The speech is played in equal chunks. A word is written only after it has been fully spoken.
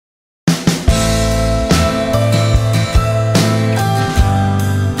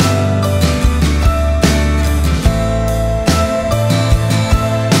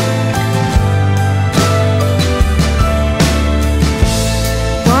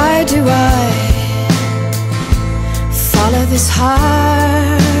do I follow this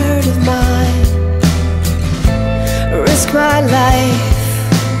heart of mine, risk my life,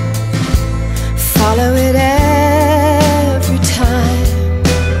 follow it every time,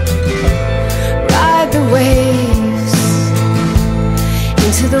 ride the waves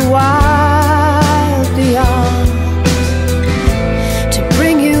into the wild beyond, to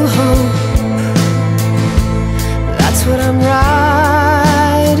bring you hope. That's what I'm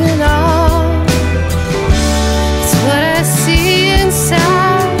riding on. It's what I see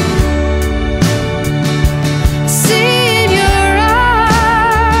inside, see in your eyes.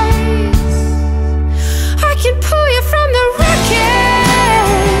 I can pull you from the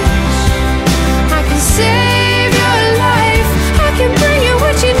wreckage, I can save your life, I can bring you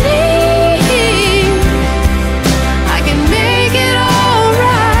what you need, I can make it all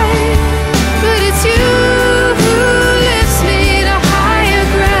right. But it's you who lifts me to higher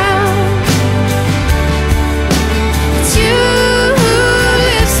ground. It's you who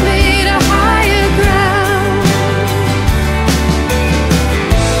lifts me to higher ground.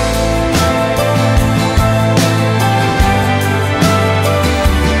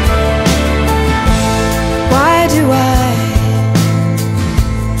 Why do I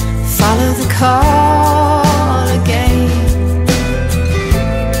follow the call again?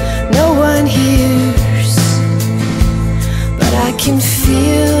 No one hears, but I can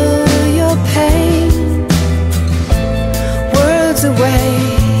feel your pain. Worlds away,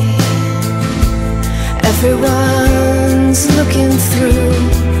 everyone's looking through.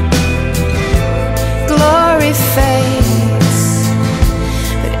 Glory fades,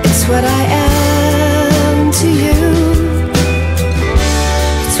 but it's what I am to you.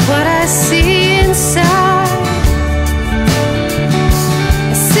 It's what I see inside,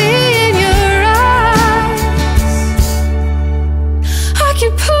 I see in your eyes. I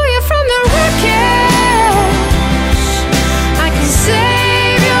can pull you from the wreckage, I can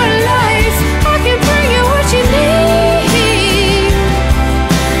save your life, I can bring you what you need,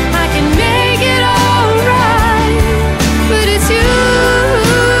 I can make it all right. But it's you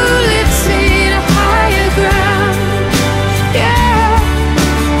who lifts me to higher ground. Yeah,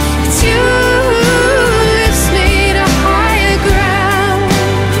 it's you who lifts me to higher ground.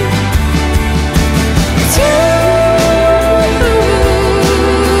 It's you.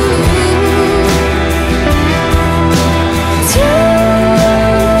 It's you.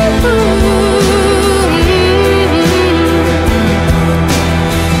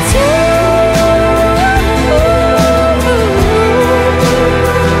 It's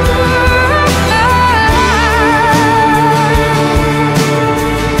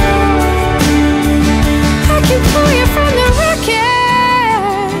I can pull you from the wreckage,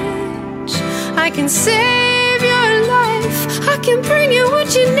 I can save your life, I can bring you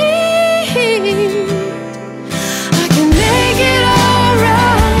what you need.